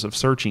 man-hours of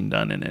searching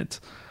done in it.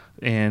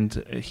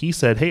 And he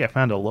said, hey, I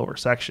found a lower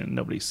section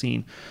nobody's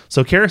seen.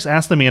 So Karras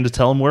asked the man to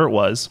tell him where it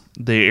was.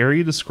 The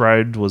area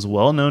described was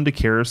well known to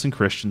Karras and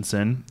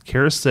Christensen.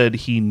 Karras said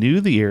he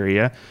knew the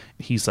area.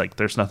 He's like,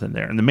 there's nothing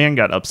there. And the man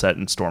got upset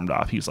and stormed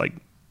off. He's like,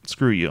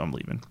 screw you, I'm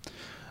leaving.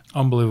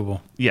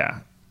 Unbelievable.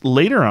 Yeah.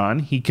 Later on,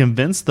 he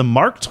convinced the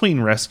Mark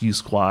Twain Rescue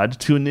Squad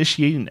to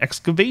initiate an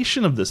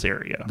excavation of this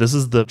area. This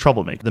is the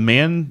Troublemaker. The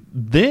man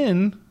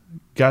then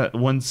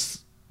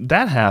once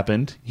that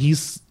happened,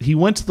 he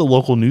went to the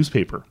local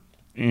newspaper.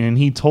 And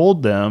he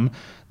told them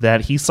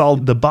that he saw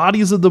the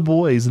bodies of the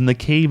boys in the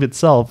cave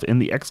itself,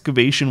 and the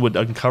excavation would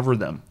uncover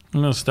them. I'm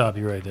going to stop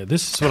you right there.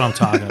 This is what I'm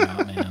talking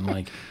about, man.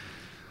 Like,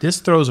 this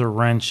throws a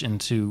wrench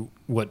into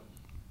what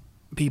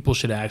people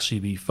should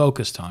actually be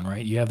focused on,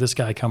 right? You have this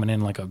guy coming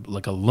in like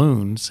a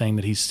loon saying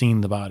that he's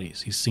seen the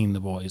bodies. He's seen the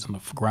boys on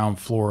the ground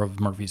floor of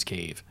Murphy's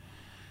Cave.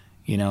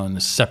 In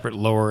the separate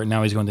lower,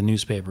 now he's going to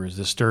newspapers,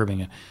 disturbing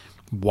it.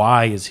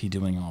 Why is he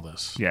doing all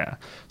this? Yeah.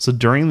 So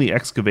during the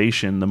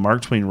excavation, the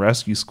Mark Twain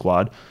Rescue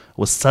Squad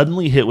was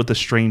suddenly hit with a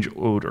strange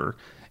odor.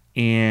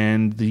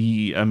 And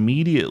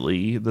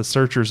immediately the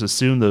searchers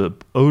assumed the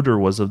odor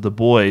was of the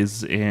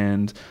boys.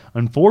 And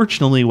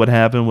unfortunately, what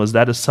happened was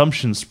that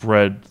assumption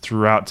spread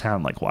throughout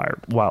town like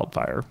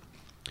wildfire.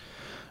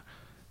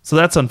 So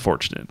that's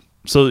unfortunate.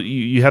 So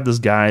you have this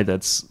guy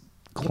that's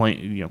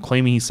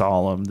claiming he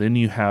saw him. Then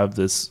you have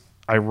this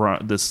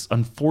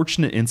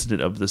unfortunate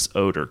incident of this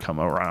odor come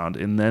around,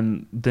 and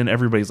then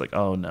everybody's like,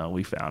 oh no,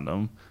 we found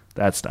him.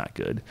 That's not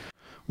good.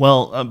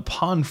 Well,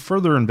 upon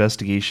further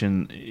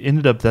investigation, it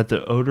ended up that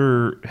the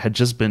odor had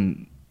just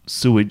been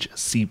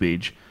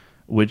seepage,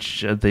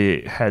 which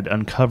they had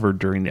uncovered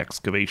during the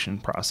excavation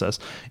process.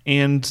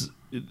 And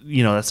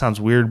that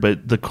sounds weird,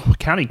 but the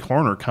county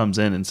coroner comes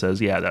in and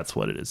says, yeah, that's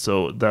what it is.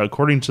 So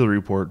according to the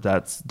report,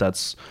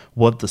 that's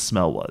what the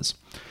smell was.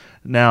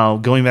 Now,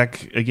 going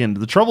back again to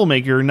the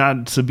Troublemaker,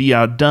 not to be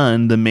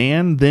outdone, the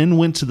man then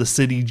went to the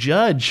city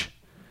judge,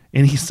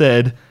 and he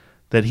said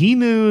that he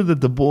knew that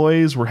the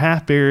boys were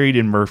half buried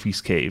in Murphy's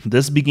Cave.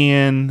 This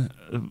began,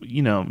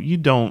 you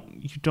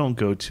don't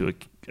go to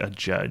a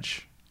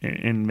judge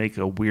and make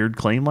a weird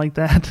claim like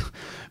that,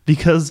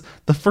 because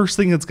the first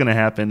thing that's going to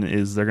happen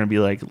is they're going to be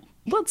like,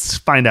 let's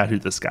find out who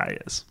this guy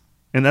is.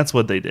 And that's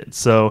what they did.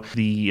 So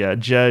the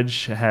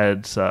judge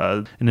had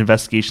an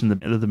investigation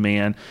of the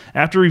man.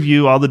 After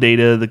review all the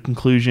data, the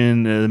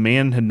conclusion, the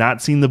man had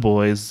not seen the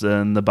boys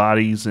and the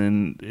bodies,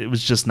 and it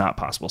was just not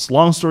possible. So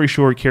long story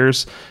short,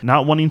 Karras,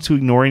 not wanting to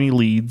ignore any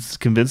leads,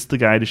 convinced the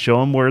guy to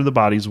show him where the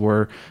bodies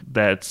were.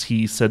 That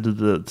he said to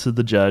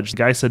the judge. The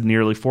guy said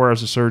nearly 4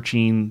 hours of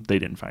searching, they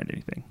didn't find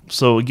anything.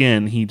 So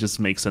again, he just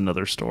makes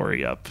another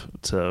story up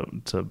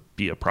to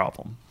be a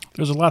problem.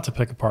 There's a lot to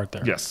pick apart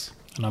there. Yes.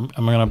 And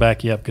I'm going to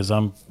back you up because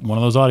I'm one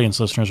of those audience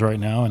listeners right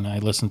now, and I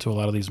listen to a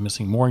lot of these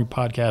Missing Mooring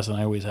podcasts, and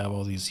I always have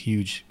all these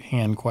huge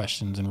hand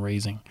questions and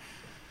raising.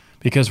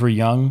 Because we're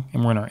young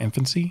and we're in our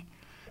infancy,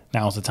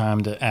 now's the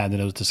time to add to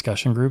those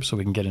discussion groups so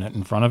we can get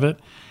in front of it.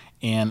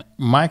 And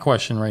my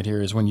question right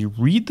here is when you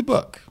read the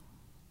book,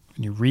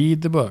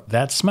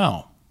 that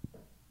smell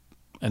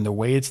and the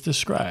way it's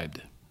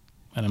described,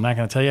 and I'm not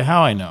going to tell you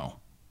how I know,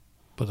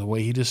 but the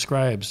way he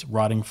describes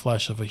rotting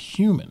flesh of a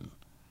human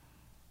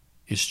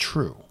is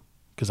true.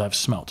 Because I've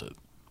smelt it.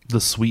 The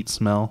sweet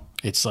smell.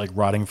 It's like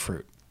rotting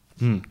fruit.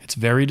 It's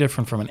very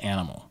different from an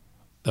animal.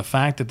 The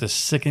fact that the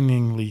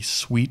sickeningly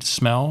sweet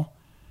smell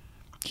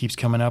keeps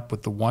coming up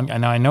with the one.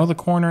 Now, I know the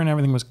coroner and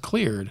everything was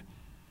cleared,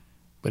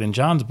 but in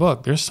John's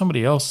book, there's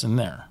somebody else in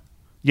there.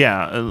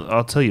 Yeah,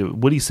 I'll tell you,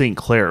 Woody St.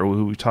 Clair,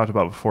 who we talked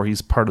about before,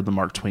 he's part of the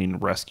Mark Twain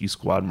Rescue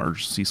Squad,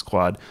 Emergency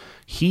Squad.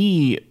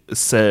 He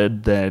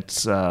said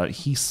that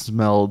he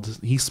smelled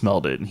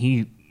it, and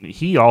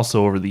he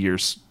also over the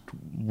years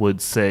would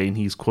say, and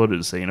he's quoted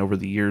as saying, over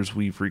the years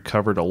we've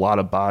recovered a lot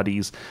of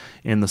bodies,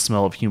 and the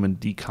smell of human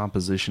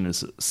decomposition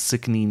is a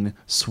sickening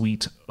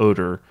sweet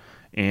odor,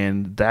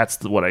 and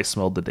that's what I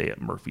smelled the day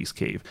at Murphy's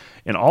Cave.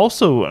 And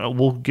also,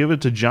 we'll give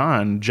it to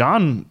John.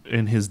 John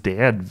and his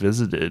dad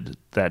visited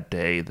that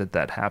day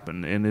that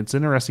happened, and it's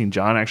interesting.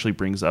 John actually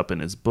brings up in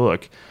his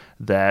book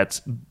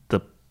that the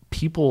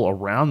people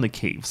around the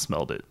cave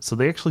smelled it, so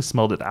they actually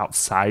smelled it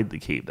outside the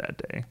cave that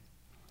day.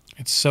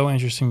 It's so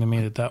interesting to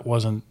me that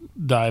wasn't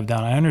dived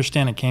down. I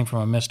understand it came from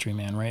a mystery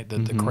man, right?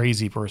 The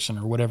crazy person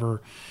or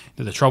whatever,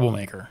 the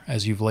troublemaker,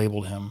 as you've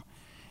labeled him.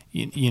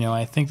 You know,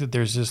 I think that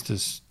there's just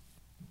this,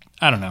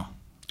 I don't know.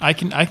 I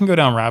can go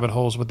down rabbit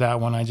holes with that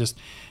one.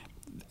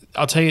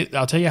 I'll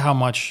tell you how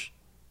much,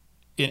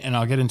 and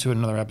I'll get into it in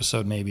another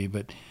episode maybe,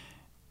 but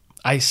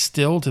I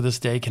still to this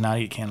day cannot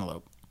eat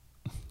cantaloupe.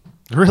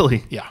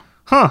 Really? Yeah.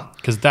 Huh.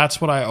 Because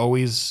that's what I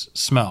always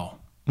smell.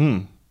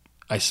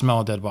 I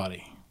smell a dead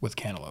body with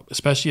cantaloupe,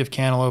 especially if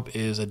cantaloupe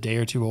is a day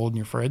or two old in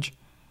your fridge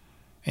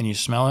and you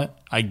smell it.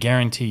 I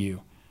guarantee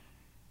you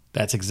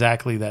that's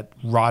exactly that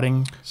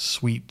rotting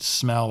sweet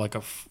smell, like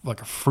a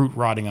fruit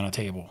rotting on a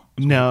table.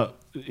 Now,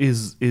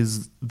 is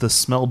the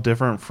smell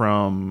different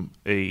from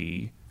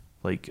an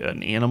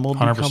animal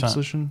 100%.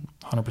 decomposition?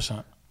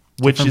 100%.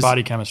 Which Different is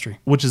body chemistry.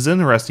 Which is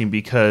interesting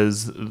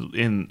because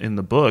in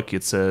the book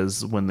it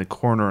says when the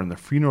coroner and the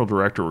funeral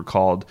director were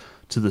called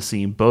to the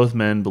scene, both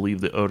men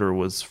believed the odor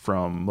was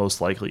from most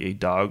likely a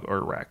dog or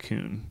a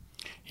raccoon.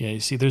 Yeah, you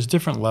see, there's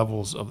different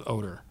levels of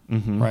odor,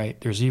 right?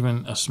 There's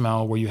even a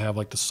smell where you have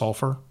like the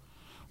sulfur,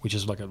 which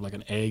is like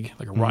an egg,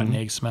 like a rotten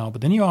egg smell. But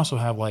then you also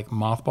have like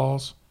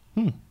mothballs,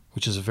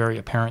 which is a very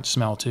apparent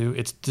smell too.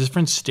 It's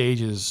different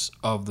stages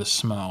of the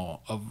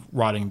smell of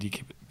rotting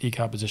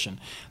decomposition.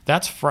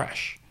 That's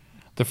fresh.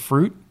 The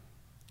fruit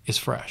is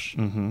fresh.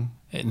 And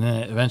then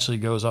it eventually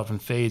goes off and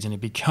fades, and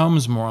it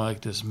becomes more like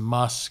this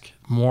musk,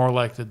 more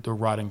like the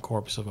rotting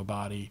corpse of a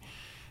body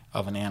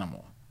of an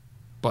animal.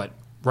 But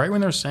right when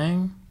they're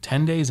saying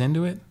 10 days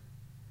into it,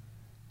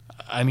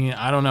 I mean,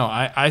 I don't know.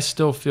 I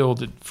still feel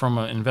that from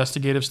an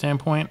investigative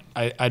standpoint,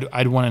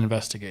 I'd want to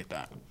investigate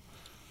that.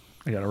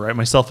 I got to write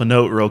myself a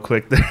note real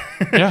quick there.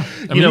 Yeah.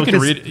 I mean,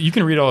 you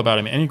can read all about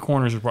it. I mean, any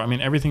coroner's report. I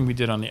mean, everything we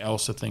did on the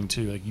Elsa thing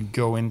too, like you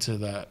go into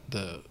that,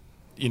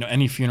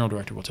 any funeral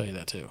director will tell you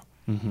that too.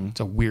 It's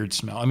a weird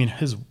smell. I mean,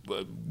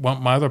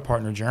 my other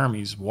partner,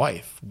 Jeremy's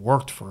wife,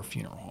 worked for a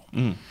funeral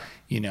home.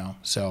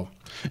 So.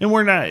 And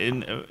we're not,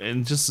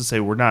 and just to say,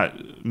 we're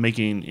not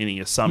making any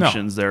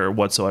assumptions there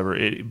whatsoever.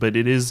 But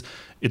it's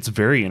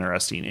very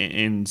interesting,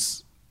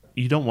 and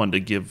you don't want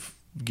to give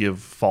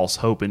false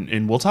hope.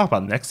 And we'll talk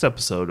about next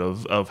episode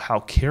of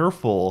how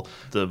careful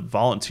the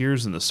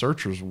volunteers and the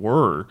searchers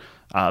were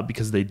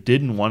because they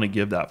didn't want to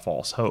give that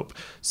false hope.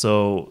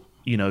 So,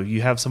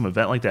 you have some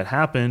event like that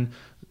happen.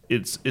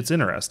 It's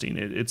interesting.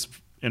 It's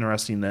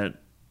interesting that,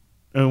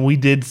 and we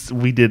did,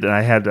 and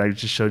I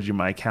just showed you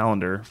my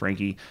calendar,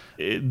 Frankie.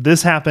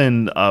 This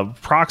happened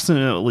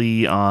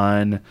approximately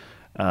on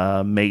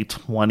May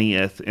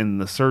 20th, and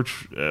the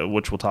search,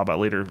 which we'll talk about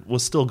later,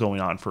 was still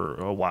going on for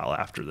a while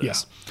after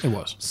this. Yeah, it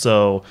was.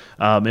 So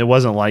it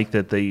wasn't like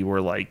that they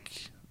were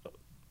like,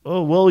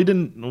 oh, well,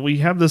 we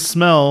have this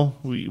smell.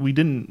 We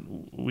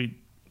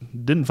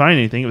didn't find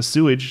anything. It was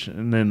sewage.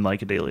 And then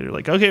like a day later,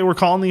 like, okay, we're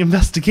calling the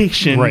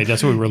investigation. Right.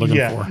 That's what we were looking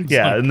for.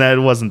 Yeah. And that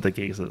wasn't the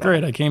case at all.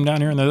 Great. I came down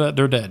here and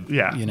they're dead.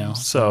 Yeah.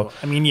 So,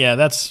 I mean, yeah,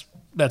 that's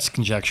that's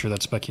conjecture,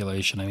 that's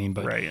speculation. I mean,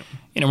 but Right.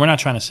 we're not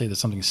trying to say that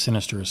something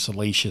sinister or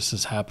salacious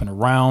has happened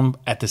around.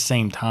 At the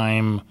same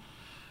time,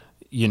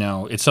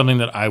 it's something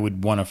that I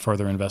would want to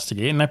further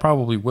investigate, and I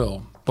probably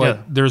will. But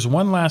Yeah. there's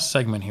one last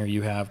segment here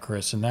you have,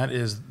 Chris, and that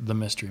is the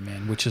Mystery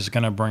Man, which is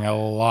going to bring a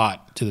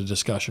lot to the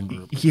discussion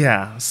group.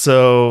 Yeah,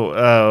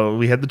 so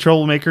we had the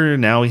Troublemaker,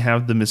 now we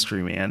have the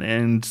Mystery Man,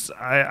 and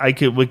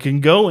we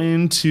can go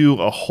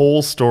into a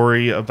whole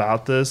story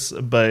about this,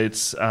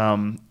 but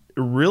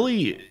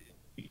really,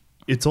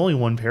 it's only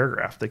one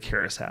paragraph that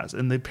Karras has,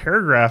 and the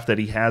paragraph that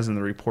he has in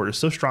the report is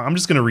so strong. I'm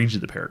just going to read you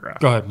the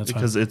paragraph. Go ahead, that's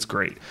because fine. it's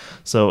great.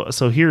 So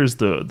here's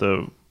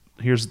the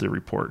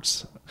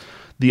reports.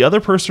 The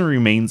other person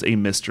remains a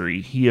mystery.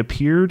 He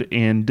appeared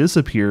and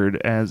disappeared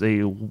as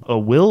a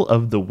will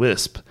of the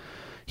wisp.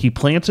 He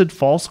planted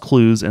false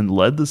clues and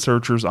led the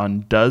searchers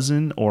on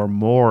dozen or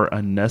more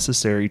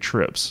unnecessary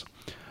trips.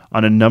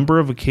 On a number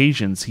of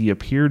occasions, he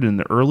appeared in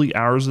the early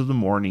hours of the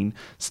morning,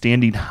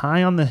 standing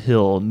high on the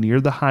hill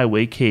near the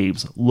highway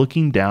caves,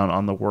 looking down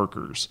on the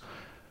workers.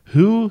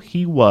 Who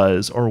he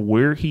was or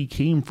where he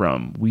came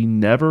from, we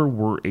never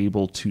were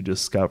able to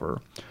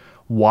discover.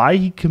 Why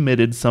he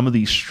committed some of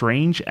these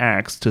strange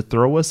acts to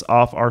throw us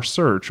off our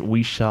search,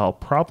 we shall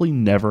probably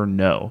never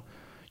know.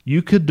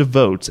 You could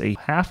devote a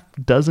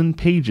half-dozen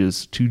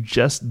pages to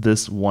just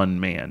this one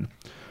man,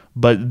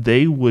 but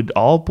they would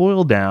all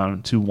boil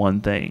down to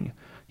one thing.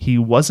 He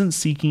wasn't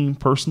seeking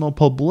personal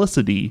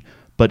publicity,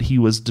 but he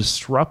was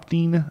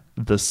disrupting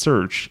the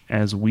search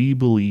as we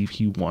believe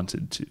he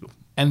wanted to.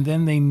 And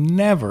then they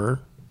never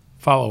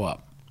follow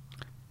up.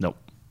 Nope.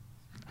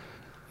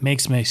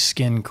 Makes my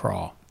skin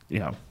crawl.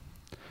 Yeah.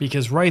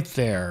 Because right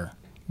there,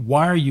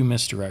 why are you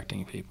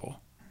misdirecting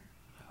people?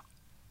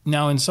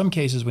 Now, in some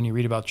cases, when you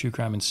read about true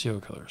crime and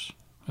serial killers,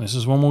 and this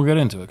is when we'll get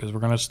into it because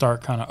we're going to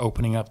start kind of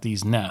opening up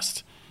these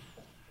nests,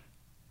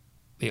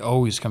 they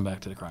always come back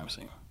to the crime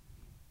scene.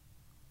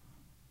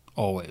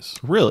 Always.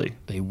 Really?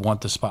 They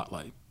want the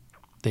spotlight.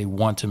 They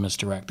want to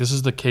misdirect. This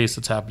is the case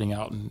that's happening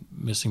out in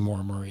Missing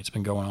Murray. It's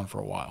been going on for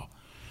a while.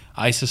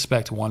 I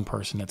suspect one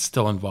person that's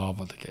still involved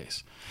with the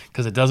case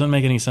because it doesn't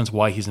make any sense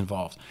why he's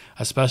involved,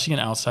 especially an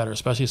outsider,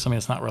 especially somebody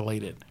that's not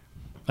related.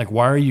 Like,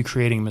 why are you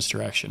creating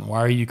misdirection? Why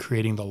are you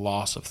creating the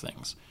loss of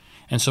things?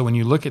 And so when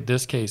you look at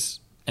this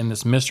case and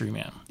this Mystery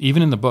Man,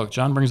 even in the book,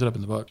 John brings it up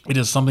in the book, it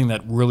is something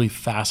that really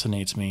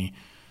fascinates me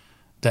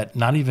that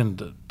not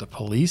even the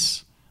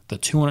police, the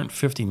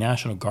 250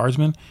 National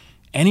Guardsmen,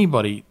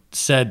 anybody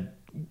said,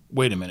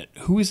 wait a minute,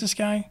 who is this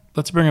guy?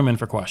 Let's bring him in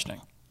for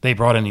questioning. They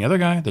brought in the other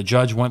guy. The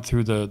judge went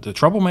through the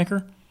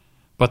troublemaker.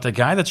 But the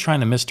guy that's trying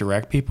to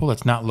misdirect people,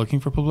 that's not looking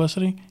for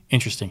publicity,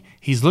 interesting.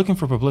 He's looking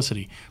for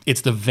publicity.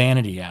 It's the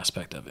vanity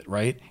aspect of it,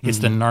 right? It's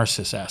the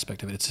narcissist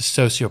aspect of it. It's the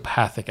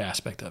sociopathic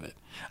aspect of it.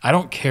 I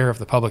don't care if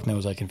the public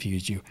knows I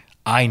confused you.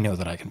 I know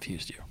that I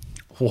confused you.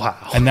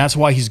 Wow. And that's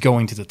why he's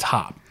going to the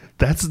top.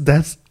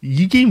 That's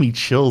you gave me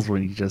chills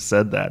when you just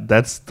said that.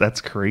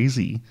 That's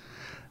crazy.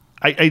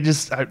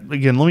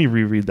 Again, let me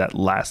reread that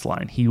last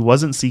line. He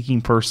wasn't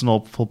seeking personal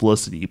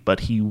publicity,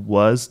 but he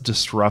was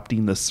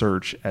disrupting the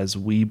search as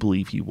we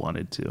believe he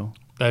wanted to.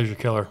 That is your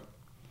killer.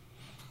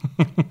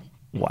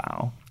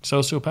 Wow.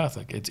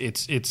 Sociopathic.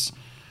 It's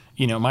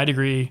my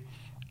degree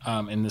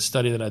in the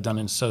study that I've done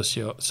in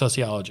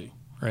sociology,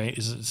 right,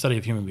 is a study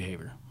of human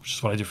behavior, which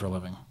is what I do for a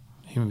living.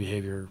 Human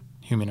behavior,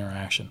 human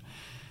interaction.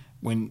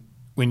 When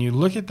you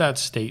look at that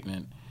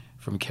statement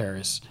from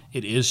Karras,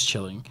 it is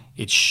chilling.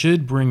 It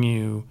should bring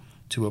you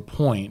to a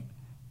point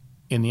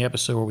in the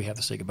episode where we have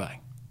to say goodbye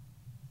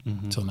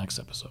until next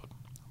episode.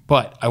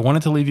 But I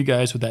wanted to leave you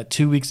guys with that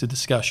 2 weeks of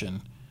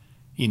discussion.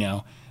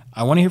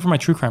 I want to hear from my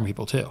true crime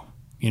people too.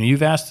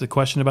 You've asked the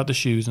question about the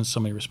shoes and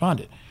somebody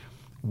responded.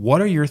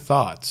 What are your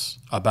thoughts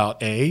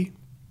about A,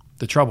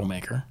 the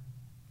troublemaker,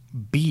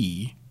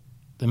 B,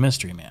 the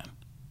Mystery Man?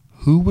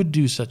 Who would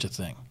do such a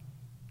thing?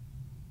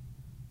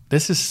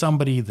 This is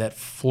somebody that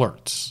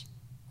flirts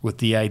with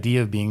the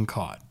idea of being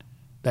caught.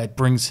 That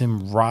brings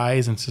him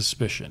rise in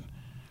suspicion.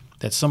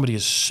 That somebody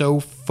is so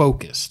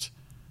focused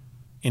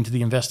into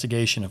the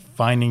investigation of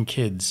finding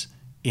kids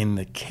in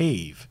the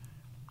cave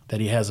that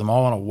he has them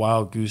all on a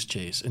wild goose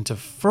chase. And to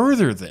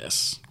further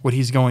this, what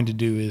he's going to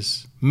do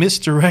is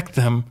misdirect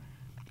them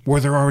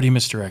where they're already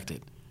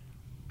misdirected.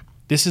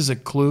 This is a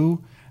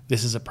clue.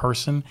 This is a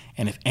person.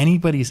 And if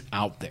anybody's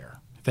out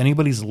there, if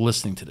anybody's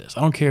listening to this,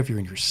 I don't care if you're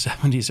in your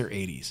 70s or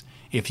 80s,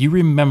 if you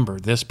remember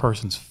this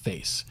person's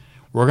face,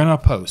 we're going to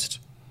post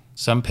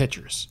some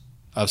pictures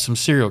of some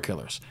serial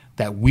killers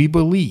that we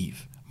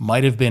believe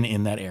might have been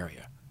in that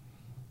area.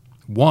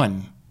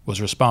 One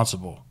was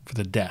responsible for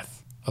the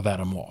death of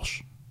Adam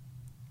Walsh.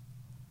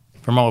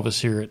 From all of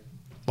us here at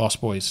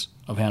Lost Boys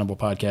of Hannibal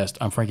Podcast,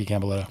 I'm Frankie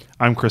Camboletta.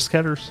 I'm Chris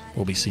Ketters.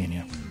 We'll be seeing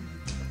you.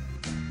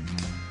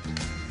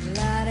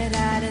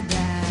 La-da-da-da-da.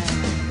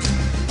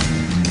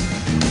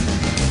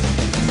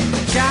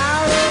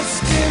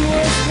 Charleston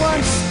was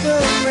once the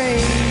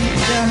rage.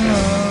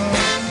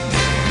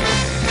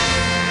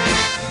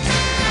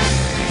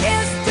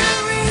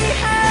 History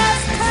has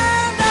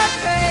turned a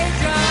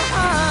page.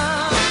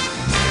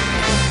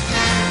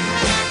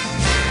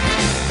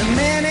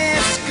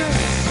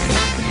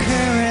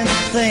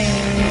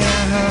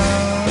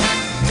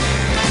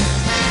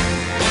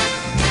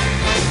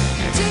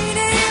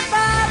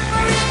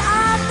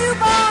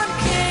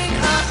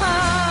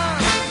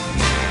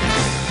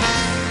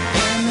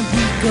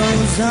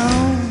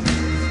 zone.